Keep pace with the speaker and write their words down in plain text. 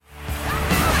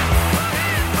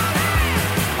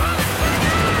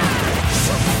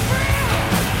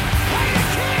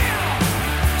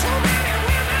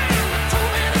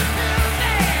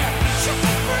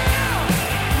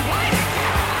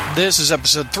This is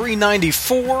episode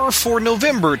 394 for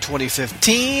November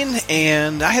 2015,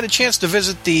 and I had a chance to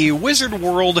visit the Wizard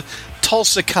World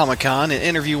Tulsa Comic-Con and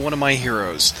interview one of my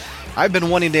heroes. I've been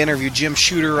wanting to interview Jim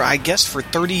Shooter, I guess, for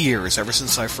 30 years, ever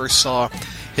since I first saw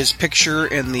his picture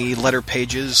in the letter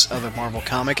pages of a Marvel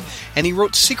comic, and he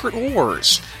wrote Secret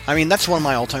Wars. I mean, that's one of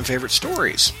my all-time favorite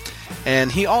stories.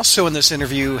 And he also, in this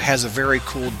interview, has a very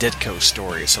cool Ditko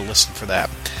story, so listen for that.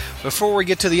 Before we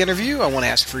get to the interview, I want to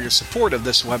ask for your support of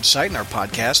this website and our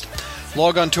podcast.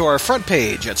 Log on to our front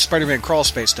page at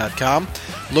SpidermanCrawlspace.com.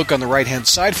 Look on the right-hand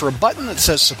side for a button that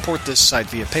says Support this site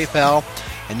via PayPal,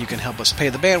 and you can help us pay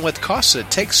the bandwidth costs that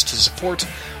it takes to support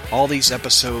all these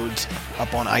episodes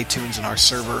up on iTunes and our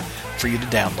server for you to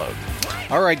download.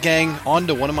 All right, gang, on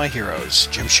to one of my heroes,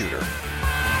 Jim Shooter.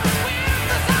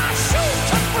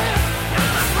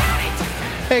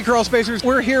 Hey, Crawl Spacers.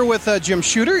 We're here with Jim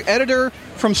Shooter, editor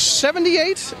from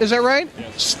 78, is that right?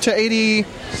 Yes. To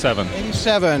 87.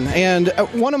 87. And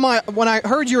when I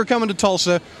heard you were coming to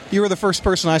Tulsa, you were the first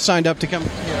person I signed up to come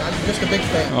here. I'm just a big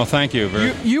fan. Well, thank you.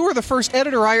 You were the first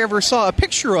editor I ever saw a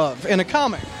picture of in a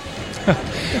comic.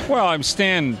 Well,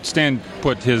 Stan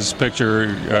put his picture,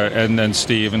 and then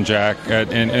Steve and Jack, I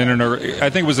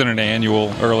think it was in an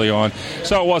annual early on.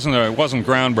 So it wasn't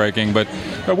groundbreaking, but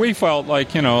we felt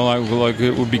like like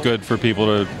it would be good for people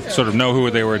to sort of know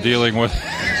who they were dealing with.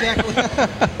 Exactly.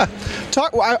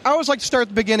 I always like to start at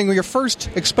the beginning with your first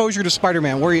exposure to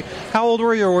Spider-Man. How old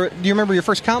were you? Or do you remember your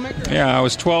first comic? Yeah, I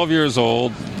was 12 years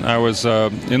old. I was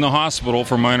in the hospital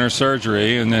for minor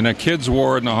surgery, and in a kids'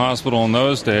 ward in the hospital in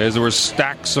those days, there were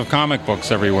stacks of comic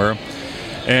books everywhere.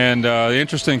 And the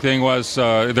interesting thing was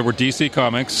there were DC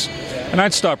Comics, and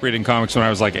I'd stopped reading comics when I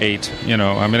was like 8.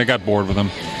 I got bored with them.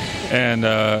 And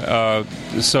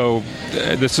so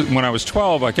this is when I was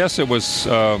 12. I guess it was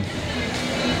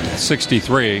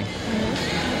 63.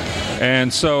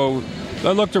 And so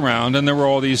I looked around, and there were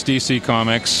all these DC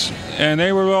Comics, and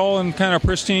they were all in kind of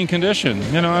pristine condition.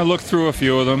 I looked through a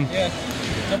few of them. Yeah.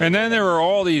 And then there were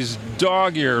all these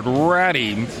dog-eared,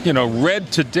 ratty,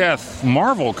 read to death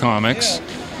Marvel comics. Yeah.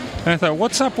 And I thought,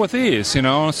 what's up with these?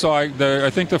 So I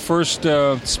think the first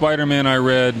Spider-Man I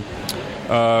read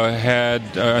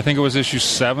had, I think it was issue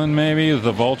 7 maybe,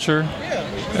 The Vulture. Yeah.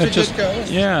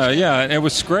 Yeah, it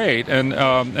was great, and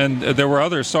there were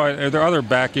others. So there are other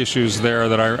back issues there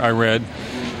that I read,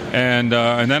 and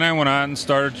then I went out and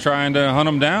started trying to hunt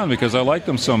them down because I liked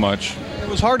them so much. It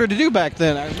was harder to do back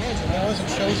then. I imagine there wasn't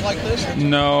shows like this.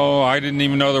 No, I didn't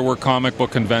even know there were comic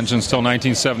book conventions till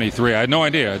 1973. I had no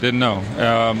idea. I didn't know.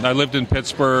 I lived in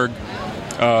Pittsburgh.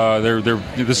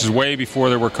 This is way before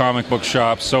there were comic book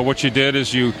shops. So what you did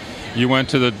is you went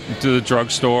to the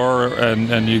drugstore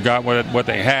and you got what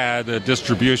they had. The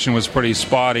distribution was pretty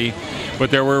spotty, but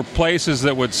there were places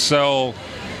that would sell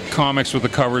comics with the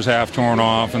covers half torn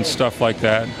off and stuff like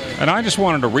that. And I just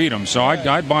wanted to read them, so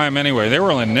I'd buy them anyway. They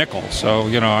were only nickel, so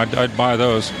I'd buy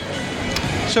those.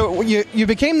 So you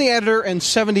became the editor in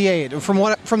 78.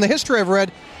 From the history I've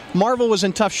read, Marvel was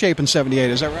in tough shape in 78.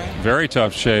 Is that right? Very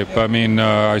tough shape. I mean,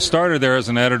 I started there as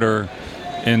an editor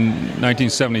in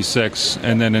 1976,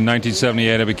 and then in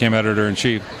 1978 I became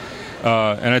editor-in-chief.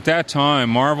 And at that time,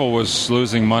 Marvel was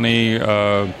losing money.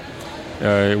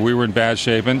 We were in bad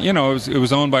shape, and it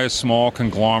was owned by a small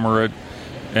conglomerate.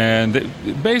 And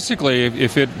basically,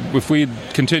 if we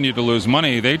continued to lose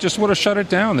money, they just would have shut it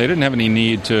down. They didn't have any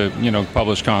need to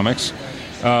publish comics.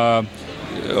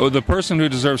 The person who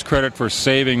deserves credit for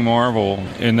saving Marvel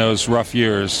in those rough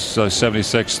years,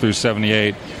 76 through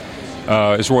 78,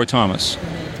 is Roy Thomas,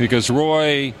 because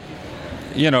Roy,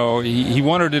 he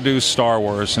wanted to do Star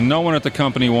Wars, and no one at the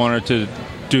company wanted to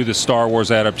do the Star Wars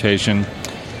adaptation.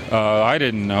 I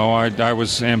didn't know. I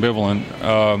was ambivalent.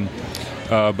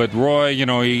 But Roy,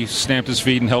 he stamped his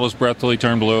feet and held his breath till he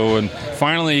turned blue, and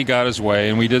finally he got his way,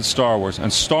 and we did Star Wars.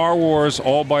 And Star Wars,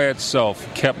 all by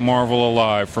itself, kept Marvel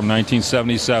alive from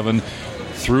 1977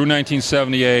 through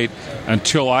 1978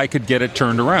 until I could get it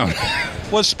turned around.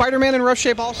 Was Spider-Man in rough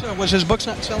shape also? Was his books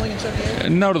not selling in 78?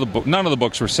 None of the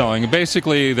books were selling.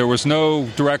 Basically, there was no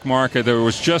direct market. There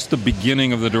was just the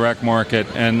beginning of the direct market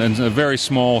and very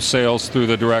small sales through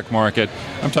the direct market.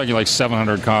 I'm talking like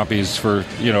 700 copies for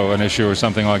an issue or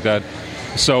something like that.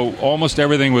 So almost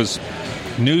everything was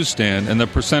newsstand, and the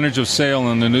percentage of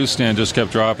sale in the newsstand just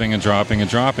kept dropping and dropping and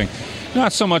dropping.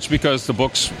 Not so much because the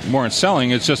books weren't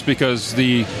selling. It's just because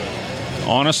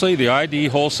honestly, the ID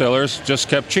wholesalers just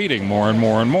kept cheating more and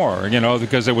more and more,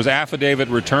 because it was affidavit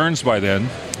returns by then.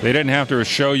 They didn't have to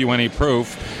show you any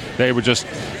proof. They would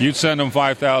you'd send them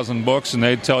 5,000 books and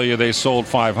they'd tell you they sold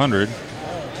 500,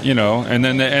 and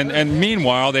then, and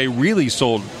meanwhile, they really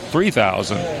sold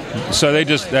 $3,000. So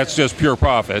that's just pure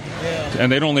profit,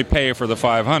 and they'd only pay for the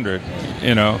 500.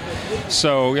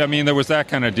 So I mean, there was that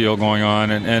kind of deal going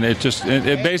on, and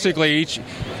it basically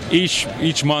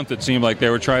each month it seemed like they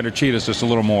were trying to cheat us just a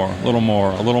little more.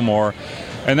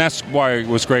 And that's why it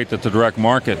was great that the direct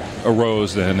market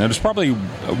arose then. And it's probably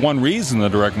one reason the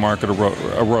direct market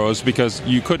arose, because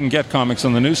you couldn't get comics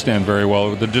on the newsstand very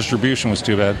well. The distribution was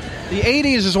too bad. The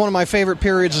 80s is one of my favorite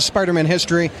periods of Spider-Man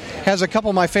history. Has a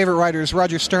couple of my favorite writers,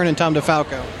 Roger Stern and Tom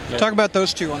DeFalco. Yeah. Talk about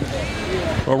those two on the book.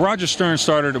 Well, Roger Stern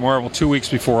started at Marvel 2 weeks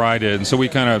before I did, and so we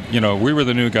kind of, we were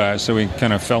the new guys, so we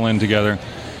kind of fell in together.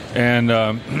 And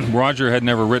Roger had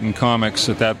never written comics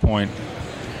at that point.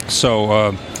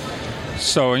 So,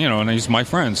 and he's my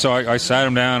friend. So I sat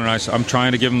him down, and I'm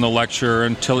trying to give him the lecture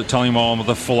and tell him all of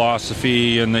the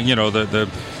philosophy and the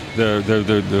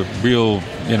real,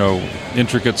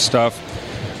 intricate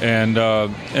stuff.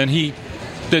 And he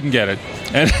didn't get it.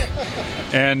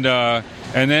 And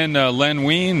then Len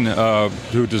Wein,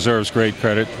 who deserves great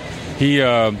credit, he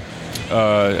had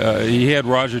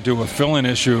Roger do a fill-in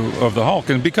issue of the Hulk,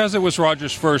 and because it was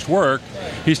Roger's first work,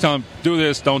 he's telling him, do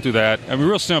this, don't do that. I mean,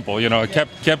 real simple,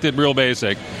 kept it real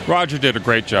basic. Roger did a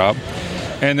great job,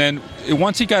 and then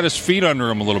once he got his feet under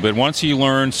him a little bit, once he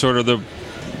learned sort of the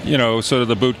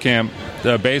boot camp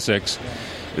basics,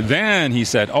 then he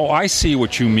said, "Oh, I see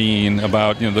what you mean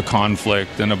about the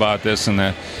conflict and about this and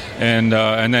that," and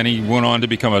then he went on to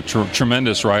become a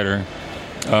tremendous writer.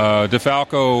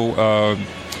 DeFalco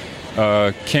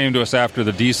came to us after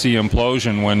the DC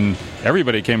implosion, when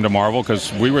everybody came to Marvel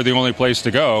because we were the only place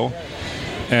to go,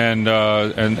 and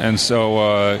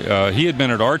so he had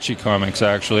been at Archie Comics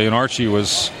actually, and Archie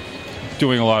was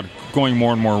going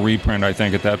more and more reprint, I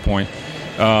think, at that point,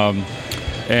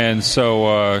 and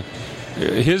so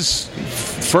his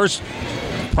first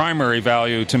primary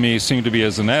value to me seemed to be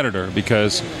as an editor,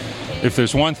 because if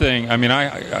there's one thing, I mean,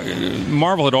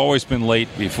 Marvel had always been late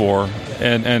before,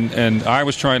 and I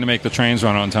was trying to make the trains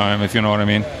run on time, if you know what I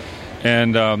mean.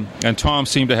 And Tom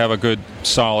seemed to have a good,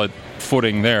 solid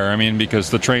footing there. I mean,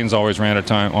 because the trains always ran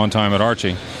on time at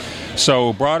Archie.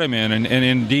 So brought him in, and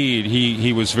indeed,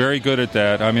 he was very good at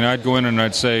that. I mean, I'd go in and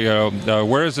I'd say,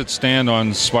 where does it stand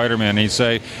on Spider-Man? And he'd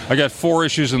say, I got 4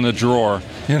 issues in the drawer.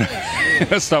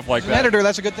 Stuff like that. As an editor,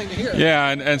 that's a good thing to hear. Yeah,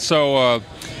 and so...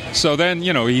 So then,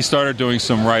 he started doing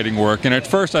some writing work, and at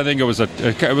first I think it was a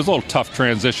little tough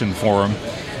transition for him,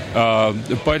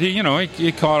 but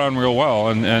he caught on real well,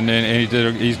 and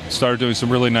he started doing some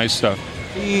really nice stuff.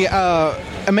 The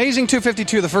Amazing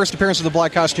 252, the first appearance of the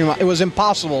Black Costume, it was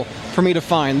impossible for me to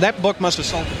find. That book must have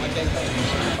sold for my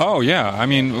gangbusters. Oh, yeah. I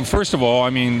mean, first of all,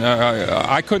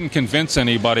 I couldn't convince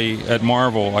anybody at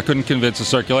Marvel. I couldn't convince the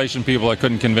circulation people. I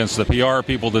couldn't convince the PR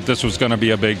people that this was going to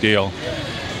be a big deal.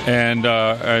 And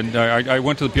I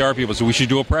went to the PR people and said, we should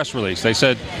do a press release. They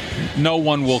said, no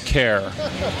one will care.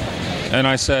 And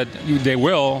I said, they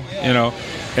will,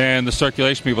 And the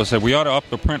circulation people said, we ought to up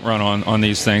the print run on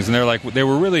these things. And they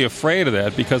were really afraid of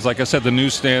that because, like I said, the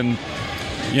newsstand,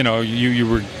 you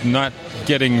were not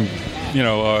getting,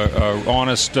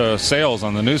 honest sales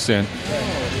on the newsstand.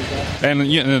 And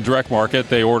in the direct market,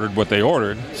 they ordered what they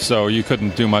ordered, so you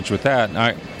couldn't do much with that.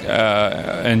 And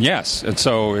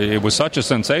so it was such a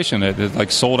sensation.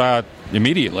 It sold out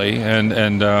immediately,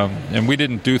 and we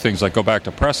didn't do things like go back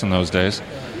to press in those days,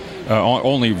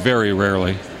 only very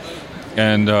rarely.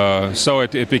 And so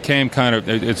it became kind of.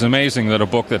 It's amazing that a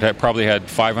book that probably had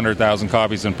 500,000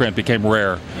 copies in print became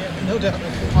rare. Yeah, no doubt.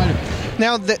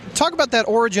 Now, talk about that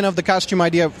origin of the costume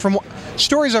idea. From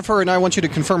stories I've heard, and I want you to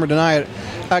confirm or deny it,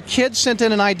 a kid sent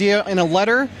in an idea in a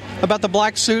letter about the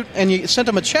black suit, and you sent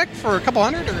him a check for a couple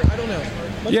hundred, or I don't know.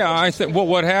 Yeah, I think. Well,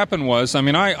 what happened was,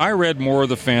 I read more of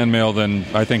the fan mail than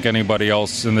I think anybody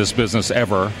else in this business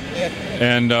ever,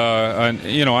 and I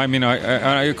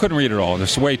couldn't read it all.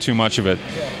 There's way too much of it,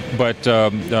 but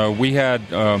we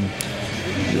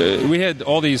had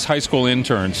all these high school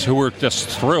interns who were just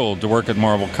thrilled to work at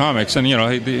Marvel Comics, and go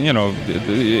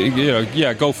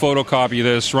photocopy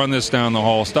this, run this down the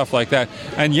hall, stuff like that,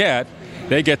 and yet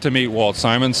they get to meet Walt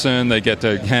Simonson, they get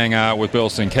to hang out with Bill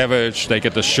Sienkiewicz, they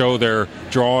get to show their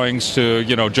drawings to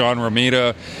John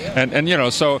Romita,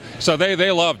 and so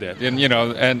they loved it,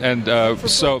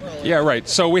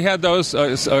 So we had those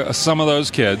some of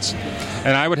those kids,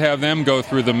 and I would have them go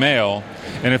through the mail.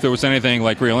 And if there was anything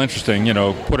real interesting,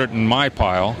 put it in my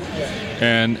pile.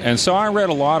 And so I read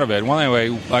a lot of it. Well,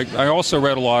 anyway, I also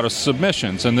read a lot of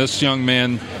submissions. And this young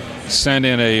man sent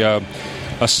in a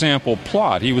sample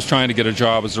plot. He was trying to get a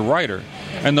job as a writer.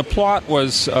 And the plot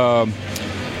was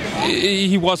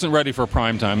he wasn't ready for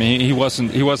prime time. He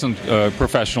wasn't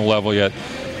professional level yet.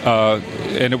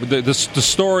 the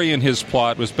story in his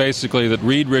plot was basically that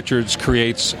Reed Richards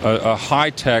creates a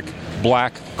high-tech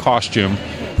black costume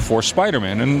for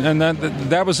Spider-Man, and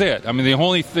that was it. I mean, the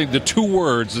only thing, the two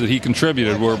words that he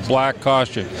contributed were black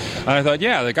costume. And I thought,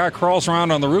 yeah, the guy crawls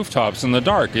around on the rooftops in the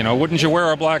dark. Wouldn't you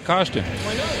wear a black costume?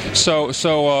 So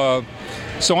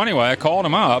anyway, I called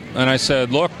him up and I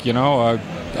said, look, I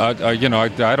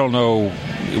don't know.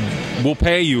 We'll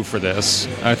pay you for this.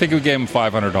 I think we gave him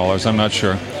 $500. I'm not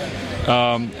sure.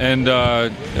 I'm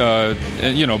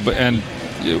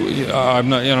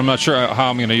not sure how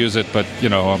I'm going to use it, but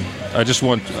I just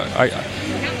want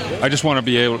to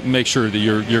be able to make sure that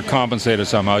you're compensated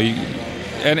somehow.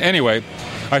 And anyway,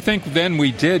 I think then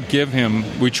we did give him.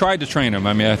 We tried to train him.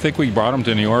 I mean, I think we brought him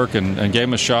to New York and gave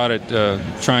him a shot at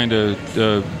trying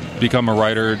to become a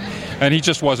writer, and he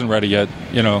just wasn't ready yet.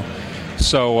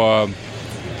 So.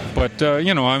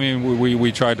 I mean,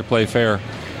 we tried to play fair.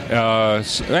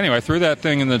 So anyway, I threw that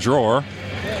thing in the drawer,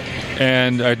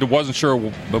 and I wasn't sure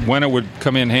when it would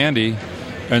come in handy.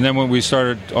 And then when we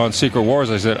started on Secret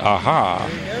Wars, I said, aha,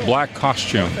 black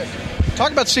costume.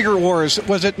 Talk about Secret Wars.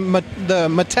 Was it the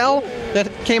Mattel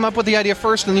that came up with the idea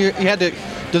first, and you had to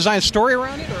design a story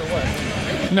around it, or what?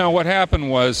 No, what happened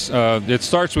was it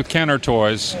starts with Kenner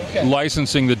Toys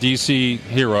licensing the DC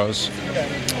heroes.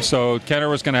 So Kenner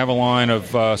was going to have a line of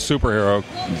superhero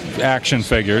action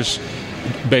figures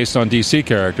based on DC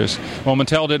characters. Well,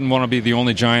 Mattel didn't want to be the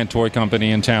only giant toy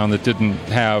company in town that didn't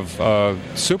have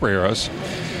superheroes.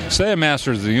 So they had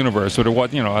Masters of the Universe, but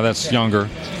that's younger.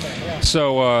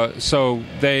 So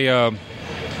they our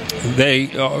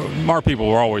people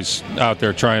were always out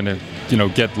there trying to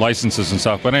get licenses and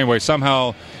stuff. But anyway,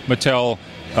 somehow Mattel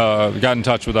got in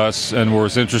touch with us and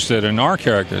was interested in our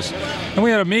characters. And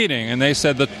we had a meeting, and they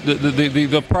said that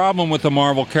the problem with the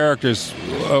Marvel characters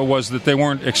was that they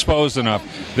weren't exposed enough,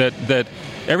 that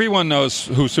everyone knows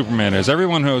who Superman is,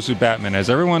 everyone knows who Batman is,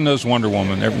 everyone knows Wonder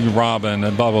Woman, Robin,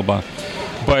 and blah, blah, blah.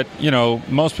 But,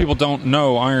 most people don't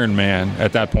know Iron Man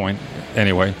at that point,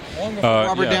 anyway.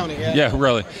 Robert Downey. Yeah,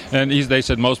 really. And they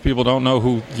said most people don't know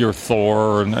who you're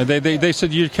Thor. And they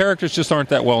said your characters just aren't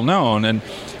that well known. And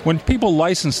when people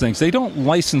license things, they don't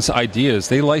license ideas.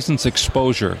 They license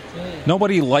exposure.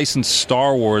 Nobody licensed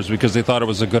Star Wars because they thought it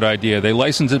was a good idea. They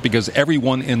licensed it because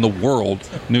everyone in the world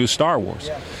knew Star Wars.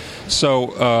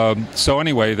 So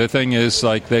anyway, the thing is,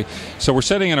 so we're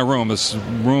sitting in a room, this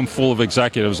room full of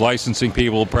executives, licensing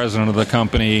people, president of the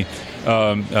company,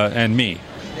 and me,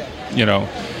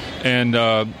 And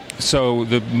so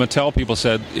the Mattel people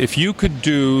said, if you could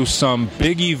do some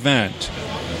big event,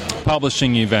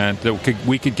 publishing event, that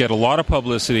we could get a lot of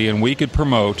publicity and we could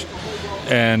promote,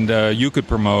 and you could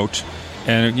promote,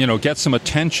 and get some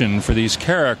attention for these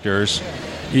characters,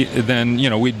 then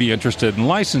we'd be interested in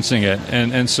licensing it.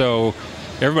 And so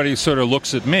everybody sort of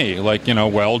looks at me like,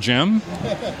 well, Jim,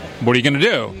 what are you going to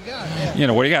do?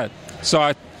 What do you got?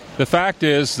 So the fact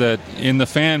is that in the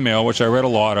fan mail, which I read a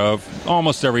lot of,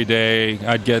 almost every day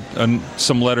I'd get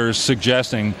some letters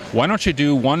suggesting, why don't you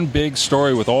do one big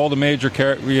story with all the major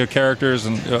characters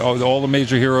and all the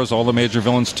major heroes, all the major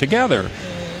villains together?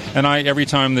 And every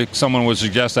time that someone would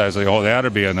suggest that, I was like, oh,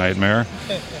 that'd be a nightmare.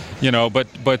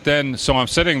 But then, so I'm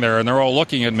sitting there and they're all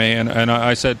looking at me, and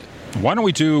I said, why don't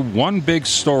we do one big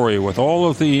story with all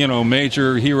of the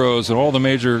major heroes and all the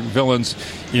major villains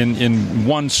in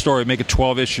one story, make it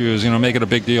 12 issues, make it a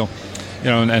big deal,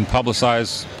 and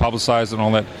publicize and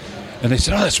all that. And they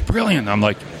said, oh, that's brilliant. I'm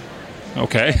like,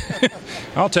 okay,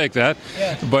 I'll take that.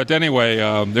 Yeah. But anyway,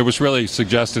 it was really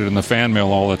suggested in the fan mail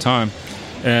all the time.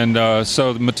 And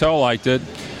so Mattel liked it.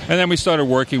 And then we started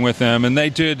working with them, and they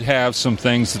did have some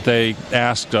things that they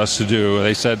asked us to do.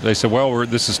 They said, well,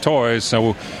 this is toys,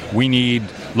 so we need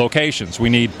locations, we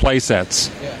need play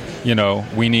sets,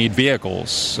 we need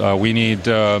vehicles, we need,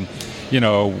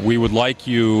 we would like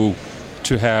you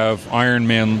to have Iron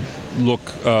Man look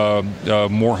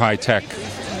more high tech,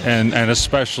 and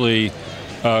especially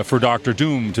for Dr.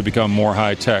 Doom to become more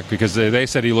high tech, because they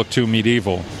said he looked too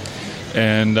medieval.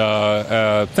 And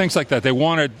things like that. They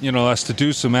wanted, us to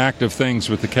do some active things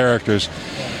with the characters.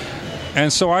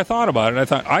 And so I thought about it. I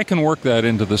thought, I can work that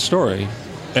into the story,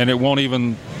 and it won't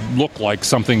even look like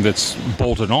something that's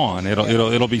bolted on.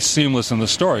 It'll be seamless in the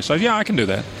story. So yeah, I can do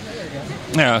that.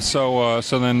 Yeah. So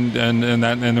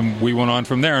then we went on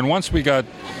from there. And once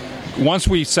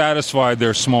we satisfied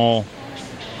their small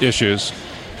issues,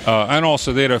 and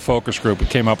also they had a focus group that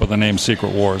came up with the name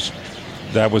Secret Wars.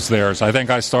 That was theirs. I think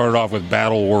I started off with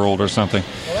Battle World or something.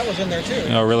 Well, that was in there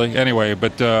too. Oh, really? Anyway,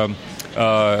 but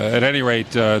at any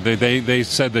rate, they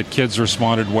said that kids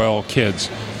responded well.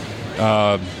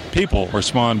 People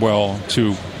respond well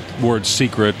to word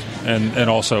secret, and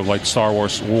also like Star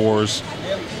Wars Wars,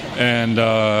 and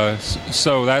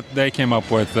so that they came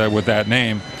up with that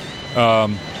name.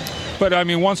 But I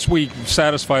mean, once we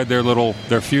satisfied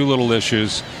their few little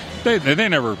issues, I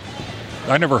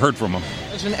never heard from them.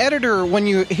 As an editor, when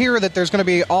you hear that there's going to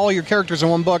be all your characters in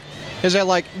one book, is that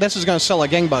like, this is going to sell like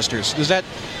gangbusters? Does that...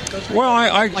 Well,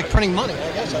 I like printing money,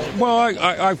 I guess. Well,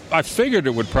 I figured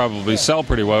it would probably sell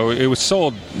pretty well. It was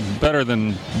sold better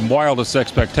than wildest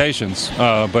expectations.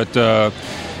 Yeah,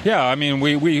 I mean,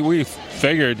 we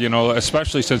figured, you know,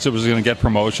 especially since it was going to get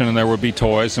promotion and there would be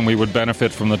toys and we would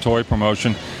benefit from the toy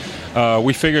promotion,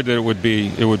 we figured that it would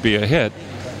be a hit.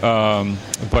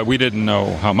 But we didn't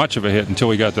know how much of a hit until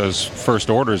we got those first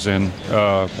orders in.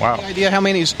 Wow! Any idea how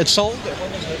many it sold?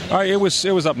 It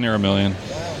was up near 1 million.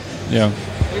 Yeah.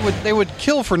 They would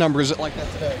kill for numbers like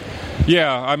that today.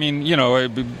 Yeah, I mean, you know,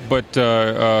 but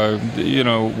you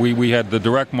know, we had the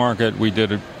direct market. We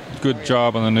did a good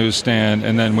job on the newsstand,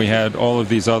 and then we had all of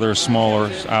these other smaller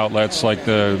outlets like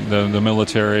the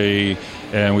military,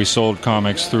 and we sold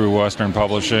comics through Western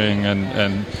Publishing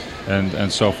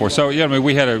and so forth. So yeah, I mean,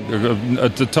 we had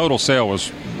the total sale was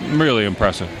really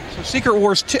impressive. So Secret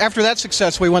Wars 2, after that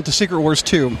success, we went to Secret Wars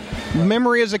 2.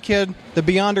 Memory as a kid, the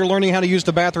Beyonder learning how to use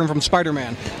the bathroom from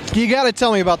Spider-Man. You got to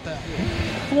tell me about that.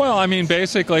 Well, I mean,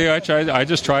 basically, I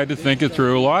just tried to think it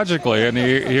through logically. And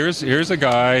here's a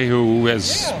guy who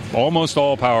is almost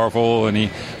all-powerful, and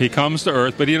he comes to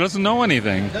Earth, but he doesn't know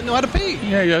anything. Doesn't know how to pee.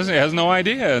 Yeah, he has no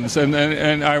idea.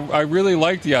 And I really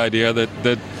like the idea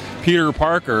that Peter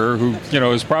Parker, who, you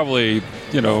know, is probably,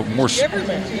 you know, more...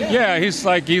 Yeah, he's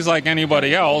like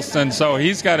anybody else, and so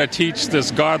he's got to teach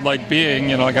this godlike being,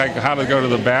 you know, like how to go to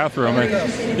the bathroom.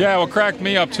 And, yeah, well, cracked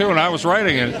me up, too, and I was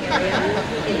writing it.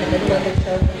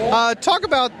 Talk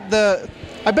about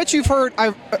I bet you've heard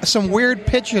some weird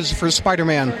pitches for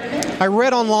Spider-Man. I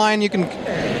read online, you can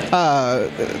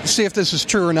see if this is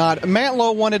true or not. Matt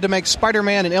Lowe wanted to make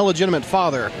Spider-Man an illegitimate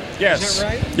father. Yes. Is that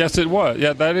right? Yes, it was.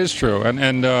 Yeah, that is true.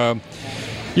 And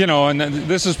you know, and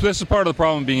this is part of the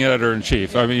problem being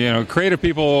editor-in-chief. I mean, you know, creative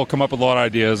people come up with a lot of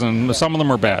ideas, and some of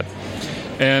them are bad.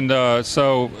 And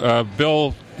so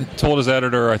Bill told his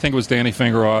editor, I think it was Danny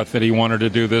Fingeroth, that he wanted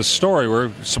to do this story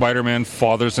where Spider-Man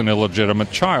fathers an illegitimate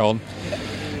child.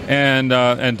 And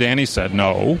Danny said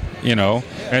no, you know.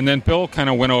 And then Bill kind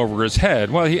of went over his head.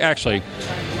 Well, he actually,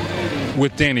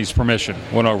 with Danny's permission,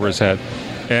 went over his head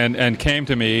and came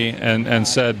to me and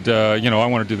said, you know, I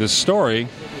want to do this story.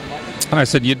 And I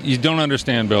said, you don't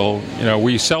understand, Bill. You know,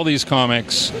 we sell these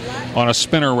comics on a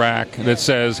spinner rack that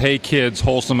says, hey, kids,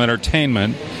 wholesome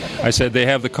entertainment. I said, they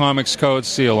have the Comics Code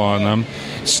seal on them.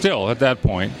 Still, at that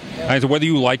point, I said, whether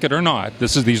you like it or not,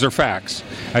 these are facts.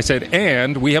 I said,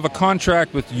 and we have a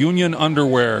contract with Union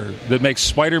Underwear that makes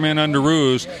Spider-Man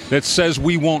underoos that says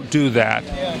we won't do that,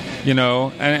 you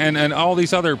know, and all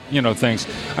these other, you know, things.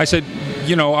 I said,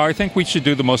 you know, I think we should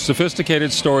do the most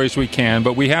sophisticated stories we can,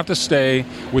 but we have to stay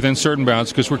within certain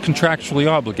bounds because we're contractually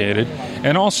obligated.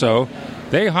 And also,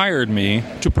 they hired me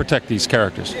to protect these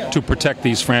characters, to protect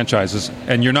these franchises,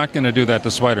 and you're not going to do that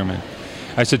to Spider-Man.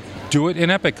 I said, do it in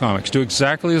Epic Comics. Do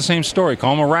exactly the same story.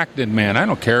 Call him Arachnid Man. I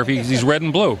don't care if he's red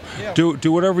and blue.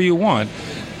 Do whatever you want.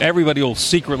 Everybody will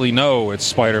secretly know it's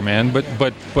Spider-Man,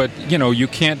 but you know, you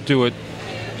can't do it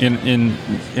in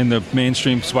the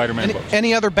mainstream Spider-Man books.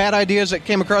 Any other bad ideas that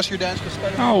came across your desk with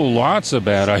Spider-Man? Oh, lots of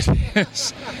bad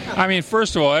ideas. I mean,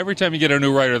 first of all, every time you get a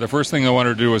new writer, the first thing they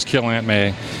wanted to do was kill Aunt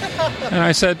May. And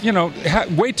I said, you know,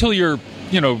 wait till you're,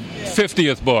 you know,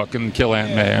 50th book and kill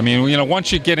Aunt May. I mean, you know,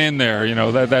 once you get in there, you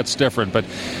know, that's different. But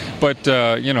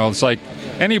you know, it's like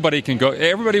anybody can go.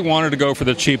 Everybody wanted to go for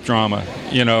the cheap drama,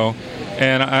 you know.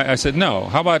 And I said, no.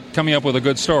 How about coming up with a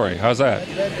good story? How's that?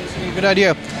 Good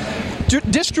idea.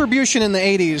 Distribution in the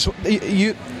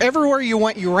 80s, everywhere you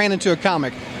went, you ran into a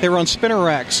comic. They were on spinner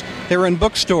racks. They were in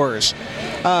bookstores.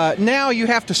 Now you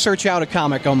have to search out a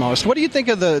comic almost. What do you think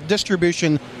of the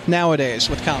distribution nowadays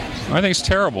with comics? I think it's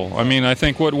terrible. I mean, I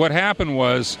think what happened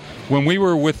was when we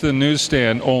were with the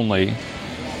newsstand only,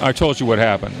 I told you what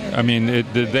happened. I mean,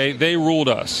 they ruled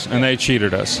us and they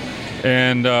cheated us.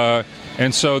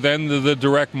 And so then the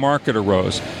direct market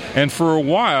arose. And for a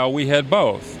while, we had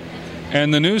both.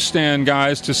 And the newsstand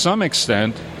guys, to some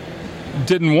extent,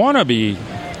 didn't want to be,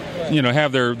 you know,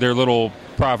 have their little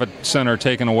profit center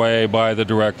taken away by the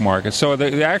direct market. So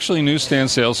they actually newsstand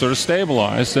sales sort of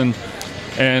stabilized, and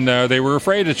they were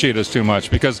afraid to cheat us too much.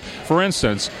 Because, for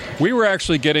instance, we were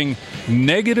actually getting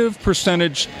negative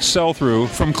percentage sell-through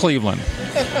from Cleveland.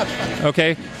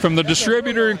 Okay? From the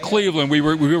distributor in Cleveland, we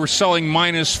were selling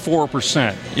minus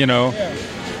 4%, you know.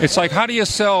 It's like, how do you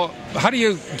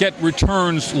get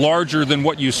returns larger than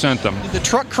what you sent them? Did the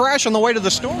truck crash on the way to the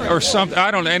store? Or something.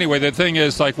 I don't know. Anyway, the thing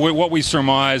is, like, what we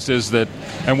surmised is that,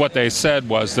 and what they said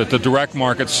was that the direct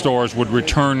market stores would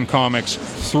return comics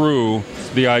through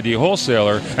the ID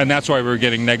wholesaler, and that's why we were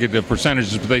getting negative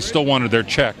percentages, but they still wanted their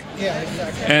check. Yeah,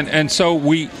 exactly. And so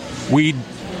we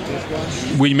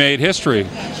made history.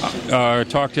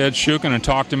 Talked to Ed Shukin and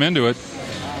talked him into it.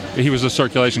 He was a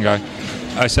circulation guy.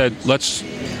 I said, let's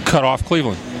cut off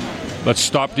Cleveland. Let's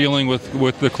stop dealing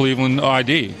with the Cleveland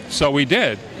ID. So we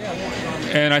did.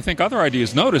 And I think other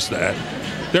IDs noticed that.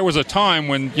 There was a time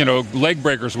when, leg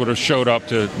breakers would have showed up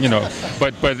to,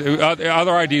 but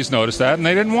other IDs noticed that, and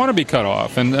they didn't want to be cut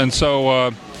off. And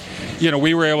so,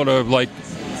 we were able to,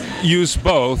 use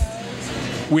both.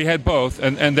 We had both,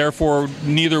 and therefore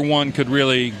neither one could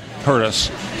really hurt us.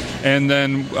 And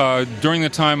then during the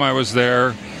time I was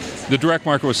there, the direct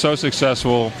market was so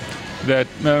successful that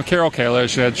Carol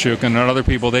Kalish, Ed Shukin, and other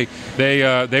people, they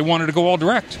wanted to go all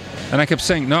direct. And I kept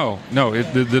saying, no.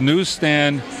 The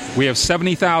newsstand, we have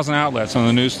 70,000 outlets on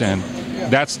the newsstand.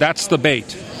 That's the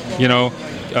bait.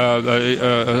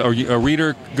 A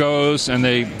reader goes and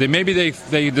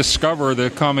they discover the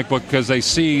comic book because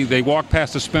they walk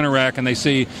past a spinner rack and they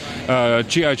see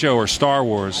G.I. Joe or Star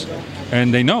Wars,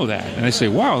 and they know that, and they say,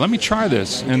 wow, let me try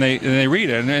this, and they read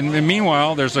it, and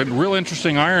meanwhile there's a real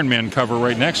interesting Iron Man cover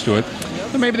right next to it,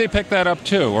 and maybe they pick that up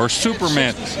too, or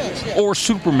Superman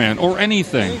or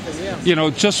anything,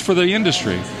 just for the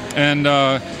industry.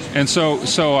 And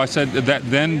so I said that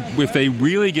then if they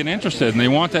really get interested and they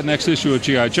want that next issue of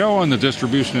G.I. Joe and the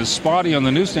distribution is spotty on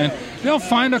the newsstand, they'll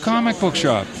find a comic book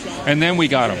shop. And then we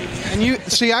got them. And you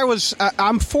see,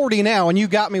 I'm 40 now, and you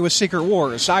got me with Secret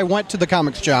Wars. I went to the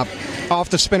comics shop off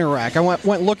the spinner rack. I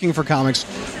went looking for comics.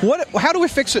 How do we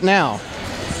fix it now?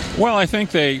 Well, I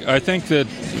think that.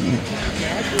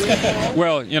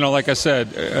 Well, like I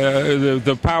said,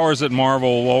 the powers at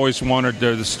Marvel always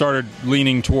started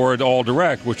leaning toward all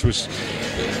direct, which was,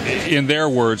 in their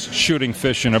words, shooting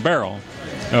fish in a barrel.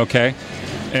 Okay,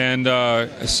 and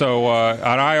so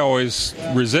I always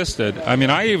resisted. I mean,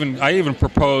 I even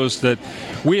proposed that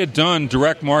we had done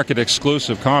direct market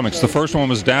exclusive comics. The first one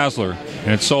was Dazzler,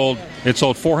 and it sold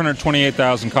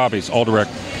 428,000 copies, all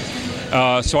direct.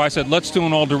 So I said, let's do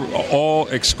an all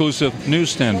exclusive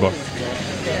newsstand book.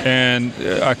 And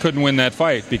I couldn't win that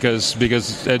fight because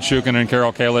Ed Shukin and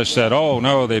Carol Kalish said, oh,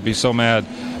 no, they'd be so mad.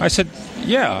 I said,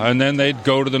 yeah, and then they'd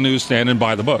go to the newsstand and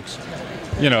buy the books,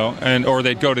 or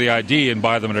they'd go to the ID and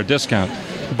buy them at a discount.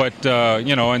 But,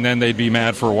 and then they'd be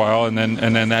mad for a while, and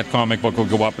then that comic book would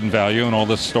go up in value, and all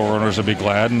the store owners would be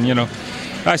glad. And,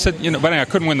 I said, but anyway, I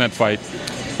couldn't win that fight.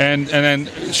 And then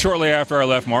shortly after I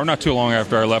left Marvel, not too long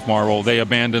after I left Marvel, they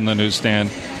abandoned the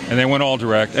newsstand, and they went all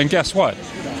direct. And guess what?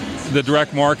 The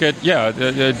direct market,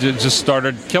 it just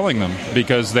started killing them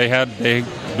because they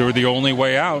were the only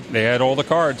way out. They had all the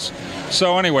cards.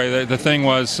 So anyway, the thing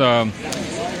was,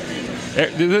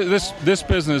 this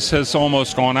business has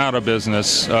almost gone out of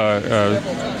business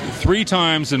 3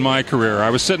 times in my career. I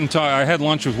was I had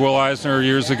lunch with Will Eisner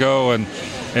years ago,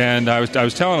 and I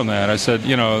was telling him that. I said,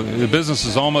 the business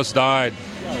has almost died,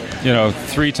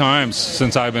 3 times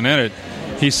since I've been in it.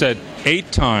 He said,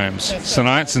 8 times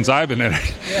since I've been in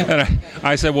it. And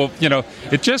I said, well,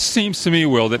 it just seems to me,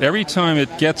 Will, that every time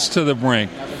it gets to the brink,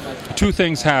 2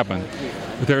 things happen.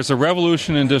 There's a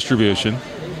revolution in distribution,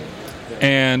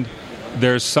 and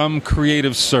there's some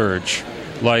creative surge.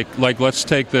 Like let's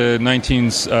take the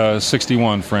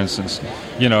 1961, for instance.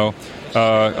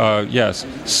 Yes,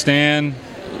 Stan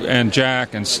and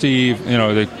Jack and Steve,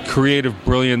 the creative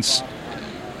brilliance,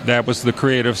 that was the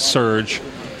creative surge.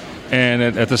 And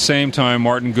at the same time,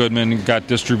 Martin Goodman got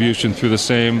distribution through the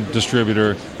same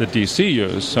distributor that DC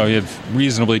used, so he had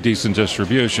reasonably decent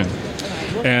distribution.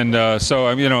 And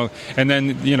and then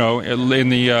in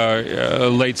the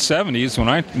late '70s,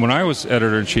 when I was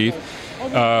editor-in-chief,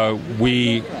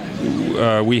 we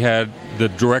had the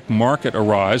direct market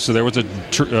arise. So there was a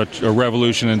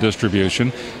revolution in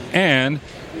distribution, and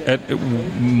at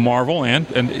Marvel and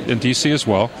DC as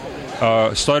well.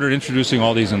 Started introducing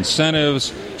all these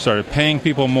incentives, started paying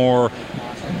people more,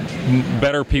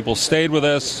 better people stayed with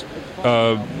us,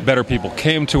 better people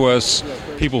came to us,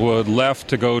 people who had left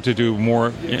to go to do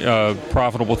more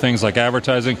profitable things like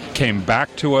advertising came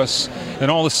back to us, and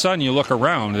all of a sudden you look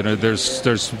around and there's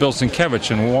Bill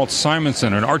Sienkiewicz and Walt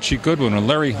Simonson and Archie Goodwin and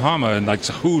Larry Hama and like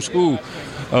who's who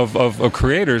of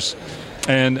creators,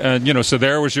 and so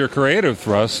there was your creative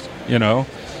thrust,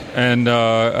 And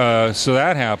so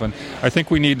that happened. I think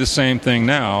we need the same thing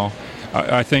now.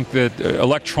 I think that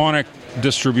electronic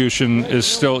distribution is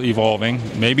still evolving.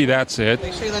 Maybe that's it.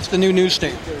 They say that's the new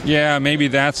newsstand. Yeah, maybe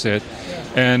that's it.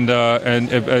 And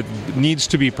it needs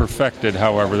to be perfected.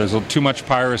 However, there's too much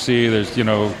piracy. There's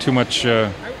too much.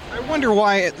 I wonder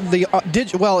why the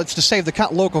it's to save the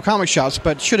local comic shops.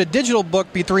 But should a digital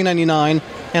book be $3.99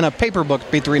 and a paper book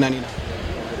be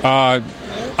 $3.99?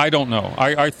 I don't know.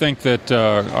 I think that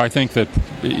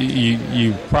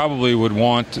you probably would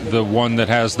want the one that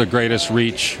has the greatest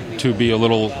reach to be a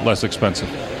little less expensive.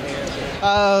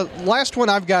 Last one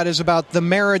I've got is about the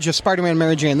marriage of Spider-Man and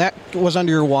Mary Jane. That was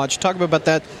under your watch. Talk about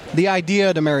that, the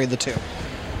idea to marry the two.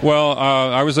 Well,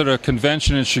 I was at a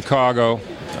convention in Chicago,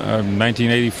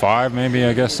 1985 maybe,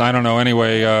 I guess. I don't know.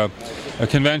 Anyway, a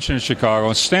convention in Chicago,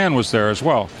 and Stan was there as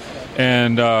well.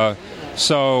 And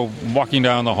so walking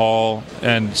down the hall,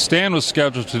 and Stan was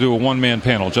scheduled to do a one-man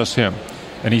panel, just him.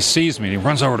 And he sees me, and he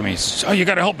runs over to me. He says, "Oh, you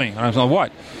got to help me." And I was like,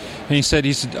 "What?" And he said,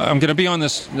 "I'm going to be on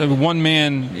this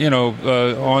one-man,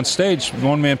 on stage,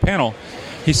 one-man panel."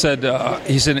 He said,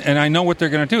 and I know what they're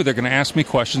going to do. They're going to ask me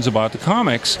questions about the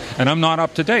comics, and I'm not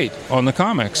up to date on the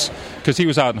comics because he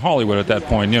was out in Hollywood at that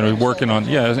point, working on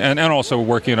and also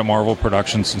working at Marvel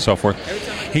Productions and so forth.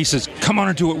 He says, "Come on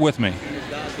and do it with me."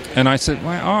 And I said,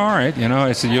 "Well, all right."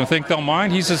 I said, "You don't think they'll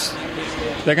mind?" He says,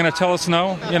 "They're going to tell us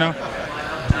no."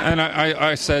 And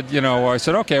I said,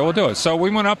 okay, we'll do it. So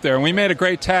we went up there, and we made a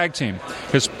great tag team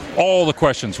because all the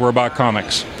questions were about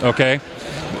comics, okay?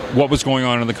 What was going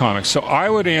on in the comics. So I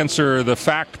would answer the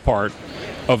fact part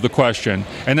of the question,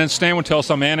 and then Stan would tell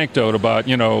some anecdote about,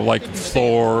 like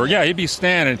Thor. Yeah, he'd be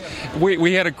Stan, and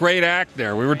we had a great act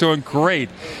there. We were doing great.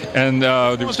 And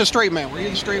who was the straight man? Were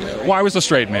you the straight man? Well, I was the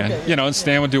straight man, okay. And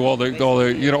Stan would do all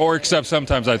the or except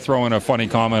sometimes I'd throw in a funny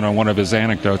comment on one of his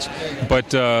anecdotes.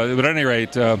 But at any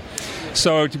rate,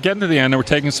 so to get into the end, we're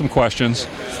taking some questions,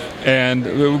 and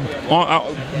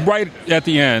right at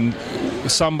the end,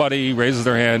 somebody raises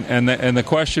their hand, and the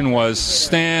question was,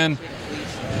 "Stan,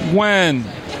 when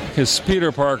is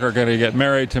Peter Parker going to get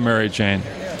married to Mary Jane?"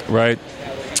 Right?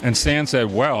 And Stan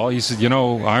said, "Well," he said,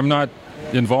 "I'm not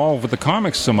involved with the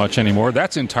comics so much anymore.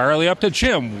 That's entirely up to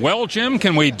Jim." "Well, Jim,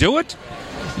 can we do it?"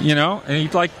 And he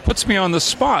puts me on the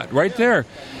spot right there.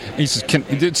 He says,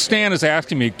 Stan is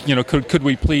asking me, could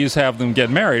we please have them get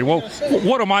married? Well,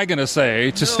 what am I going to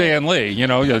say to Stan Lee?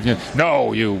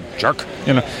 No, you jerk.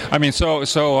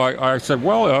 So I said,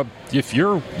 well, if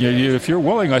you're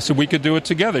willing, I said, we could do it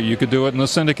together. You could do it in the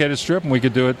syndicated strip, and we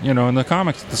could do it, in the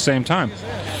comics at the same time.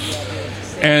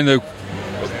 And the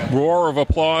roar of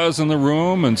applause in the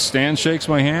room, and Stan shakes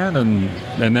my hand, and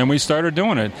then we started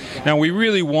doing it. Now, we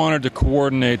really wanted to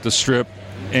coordinate the strip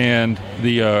and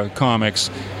the comics,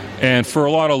 and for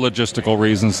a lot of logistical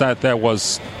reasons, that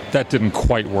didn't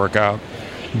quite work out.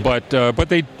 But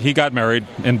he got married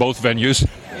in both venues,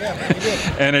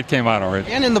 and it came out all right.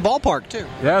 And in the ballpark too.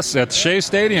 Yes, at Shea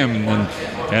Stadium,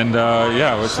 and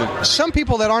it was. Some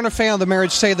people that aren't a fan of the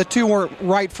marriage say the two weren't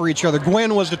right for each other.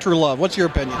 Gwen was the true love. What's your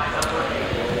opinion?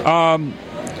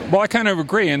 Well, I kind of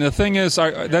agree, and the thing is,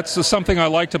 that's something I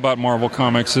liked about Marvel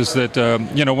Comics is that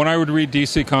when I would read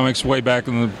DC Comics way back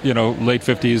in the late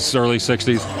 50s, early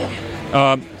 60s,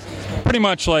 pretty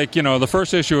much like the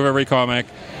first issue of every comic,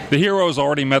 the hero's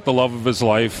already met the love of his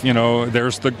life.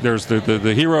 There's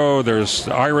the hero, there's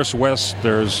Iris West,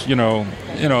 there's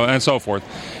and so forth.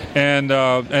 And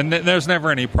there's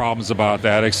never any problems about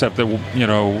that, except that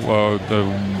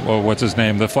what's his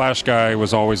name, the Flash guy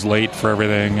was always late for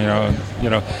everything.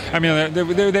 I mean,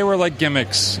 they were like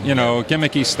gimmicks,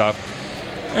 gimmicky stuff.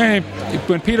 And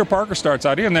when Peter Parker starts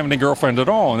out, he doesn't have any girlfriend at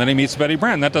all, and then he meets Betty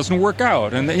Brant. That doesn't work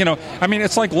out, and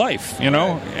it's like life, And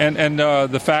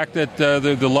the fact that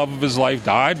the love of his life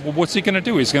died, well, what's he going to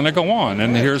do? He's going to go on,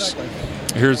 and here's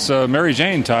Mary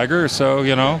Jane, Tiger. So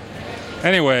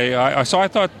Anyway, I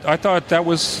thought that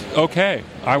was okay.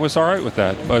 I was all right with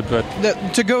that. But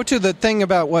to go to the thing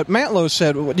about what Matlow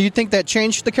said, do you think that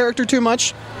changed the character too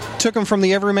much? Took him from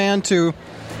the everyman to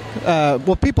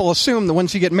people assume that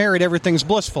once you get married, everything's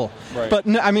blissful. Right. But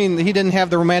he didn't have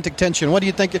the romantic tension. What do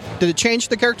you think? Did it change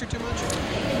the character too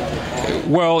much?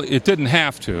 Well, it didn't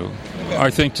have to. I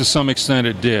think to some extent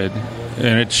it did,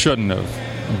 and it shouldn't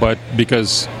have. But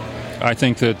because I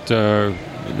think that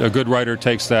a good writer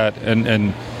takes that,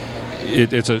 and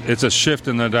it's a shift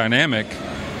in the dynamic,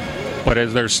 but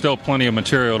there's still plenty of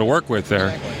material to work with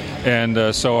there.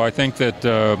 And so I think that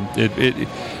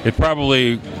it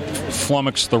probably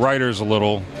flummoxed the writers a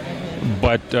little,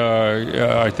 but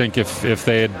I think if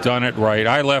they had done it right,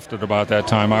 I left at about that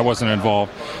time. I wasn't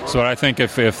involved, so I think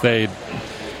if they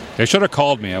should have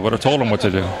called me, I would have told them what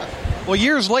to do. Well,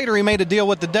 years later, he made a deal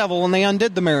with the devil, and they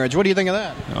undid the marriage. What do you think of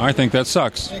that? I think that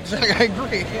sucks. Exactly, I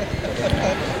agree.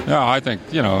 No, I think,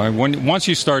 once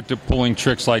you start pulling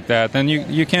tricks like that, then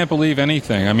you can't believe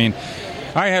anything. I mean,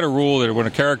 I had a rule that when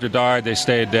a character died, they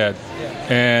stayed dead.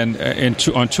 And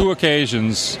on two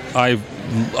occasions, I've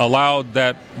allowed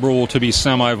that rule to be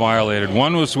semi-violated.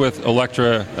 One was with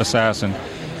Elektra Assassin,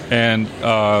 and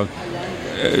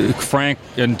Frank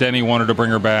and Denny wanted to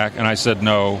bring her back, and I said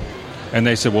no. And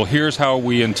they said, well, here's how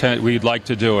we'd like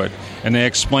to do it. And they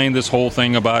explained this whole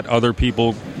thing about other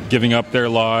people giving up their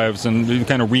lives and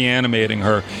kind of reanimating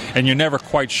her. And you're never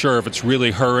quite sure if it's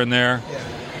really her in there. Yeah.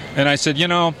 And I said,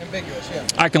 ambiguous, yeah.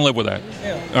 I can live with that.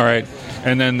 Yeah. All right.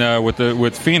 And then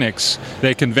with Phoenix,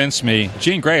 they convinced me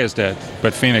Jean Grey is dead,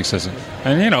 but Phoenix isn't.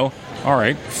 And, all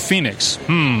right, Phoenix.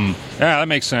 Yeah, that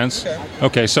makes sense.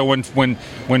 Okay, so when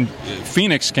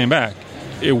Phoenix came back,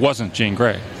 it wasn't Jean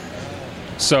Grey.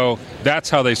 So that's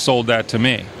how they sold that to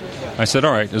me. I said,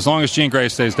 all right, as long as Jean Grey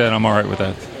stays dead, I'm all right with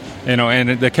that.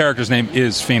 And the character's name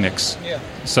is Phoenix. Yeah.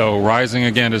 So rising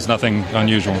again is nothing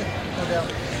unusual.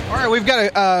 All right, we've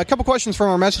got a couple questions from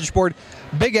our message board.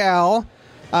 Big Al,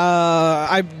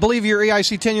 I believe your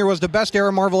EIC tenure was the best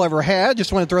era Marvel ever had.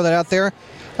 Just want to throw that out there.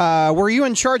 Were you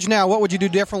in charge now? What would you do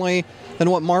differently than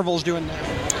what Marvel's doing now?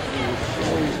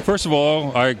 First of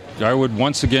all, I would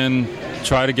once again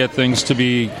try to get things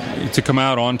to come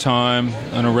out on time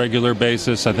on a regular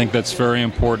basis. I think that's very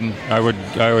important. I would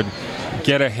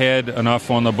get ahead enough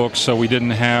on the books so we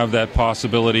didn't have that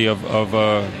possibility of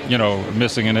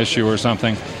missing an issue or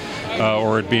something,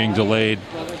 or it being delayed.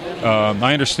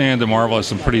 I understand that Marvel has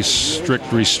some pretty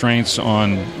strict restraints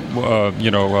on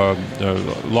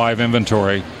live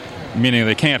inventory, meaning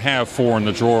they can't have 4 in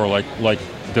the drawer like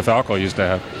DeFalco used to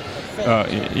have.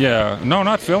 No,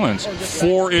 not fill-ins.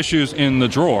 4 issues in the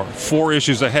drawer, 4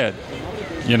 issues ahead.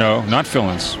 Not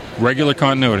fill-ins, regular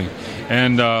continuity.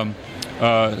 And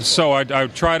so I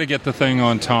would try to get the thing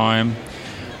on time,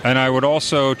 and I would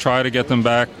also try to get them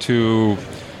back to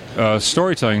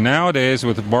storytelling. Nowadays,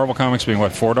 with Marvel Comics being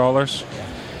 $4,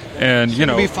 and be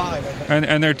 $5.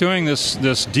 And they're doing this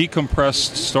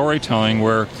decompressed storytelling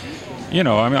where,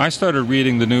 I started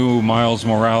reading the new Miles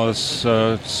Morales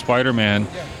Spider-Man.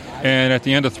 And at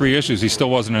the end of 3 issues, he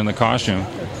still wasn't in the costume,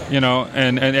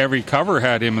 and every cover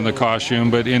had him in the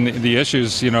costume, but in the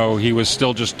issues, he was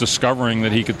still just discovering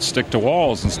that he could stick to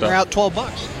walls and stuff. You're out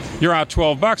 $12. You're out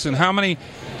 $12, and how many?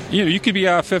 You could be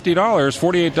out $50,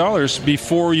 $48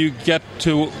 before you get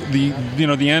to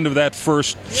the end of that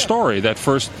first story, that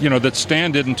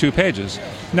Stan did in 2 pages.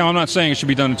 Now, I'm not saying it should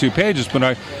be done in 2 pages,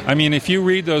 but I mean, if you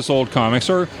read those old comics,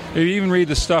 or if you even read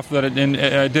the stuff that I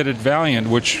did at Valiant,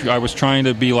 which I was trying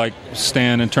to be like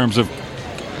Stan in terms of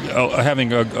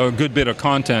having a good bit of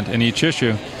content in each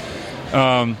issue.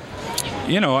 When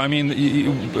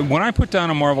I put down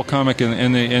a Marvel comic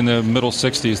in the middle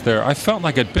 60s there, I felt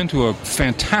like I'd been to a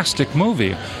fantastic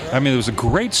movie. I mean, there was a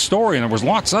great story, and there was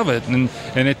lots of it, and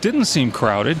it didn't seem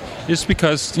crowded. It's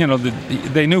because,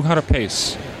 they knew how to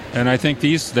pace. And I think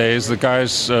these days, the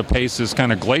guy's pace is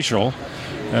kind of glacial,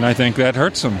 and I think that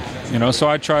hurts him. So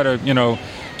I try to,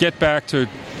 get back to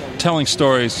telling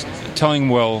stories, telling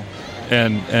well,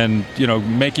 and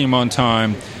making them on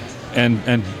time,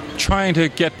 and trying to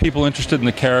get people interested in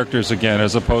the characters again,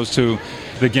 as opposed to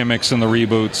the gimmicks and the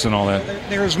reboots and all that.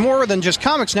 There's more than just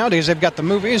comics nowadays. They've got the